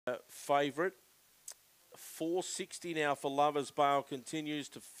Favourite. 460 now for Lovers Bale, continues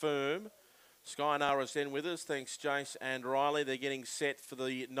to firm. Sky and RSN with us. Thanks, Jace and Riley. They're getting set for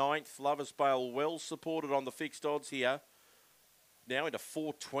the 9th. Lovers Bale well supported on the fixed odds here. Now into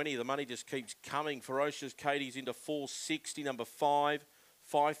 420. The money just keeps coming. Ferocious Katie's into 460, number 5.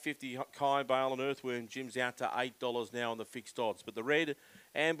 550 Kai Bale and Earthworm Jim's out to $8 now on the fixed odds. But the red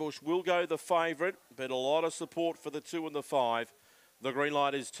Ambush will go the favourite, but a lot of support for the 2 and the 5. The green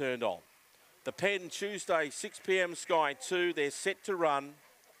light is turned on. The Pen, Tuesday, 6 p.m. Sky 2. They're set to run.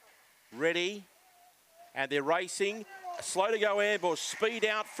 Ready. And they're racing. Slow to go Ambush. Speed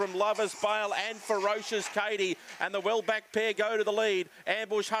out from Lovers Bale and Ferocious Katie. And the well-backed pair go to the lead.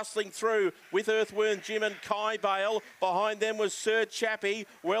 Ambush hustling through with Earthworm Jim and Kai Bale. Behind them was Sir Chappie.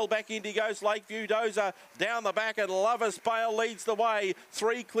 Well back Indigo's Lakeview Dozer. Down the back and Lovers Bale leads the way.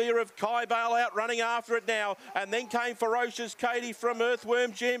 3 clear of Kai Bale out running after it now. And then came Ferocious Katie from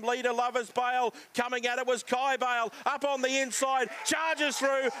Earthworm Jim. Leader Lovers Bale. Coming at it was Kai Bale. Up on the inside. Charges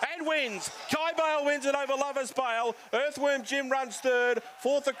through and wins. Kai Bale wins it over Lovers Bale. Earthworm Jim runs third.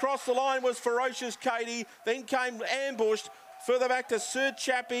 4th across the line was Ferocious Katie. Then came Ambushed. Further back to Sir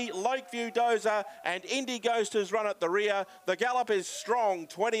Chappie, Lakeview Dozer, and Indy Ghost has run at the rear. The gallop is strong,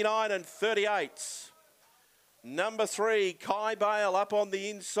 29 and 38. Number 3, Kai Bale up on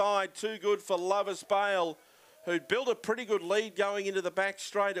the inside. Too good for Lovers Bale, who'd built a pretty good lead going into the back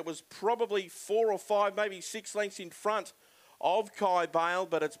straight. It was probably 4 or 5, maybe 6 lengths in front of Kai Bale,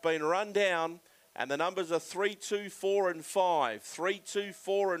 but it's been run down. And the numbers are 3, 2, 4 and 5. 3, 2,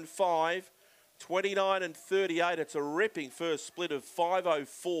 4 and 5. 29 and 38. It's a ripping first split of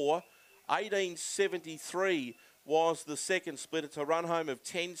 5:04. 18:73 was the second split. It's a run home of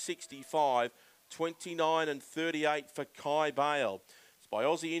 10:65. 29 and 38 for Kai Bale. It's by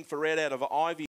Aussie Infrared out of Ivy.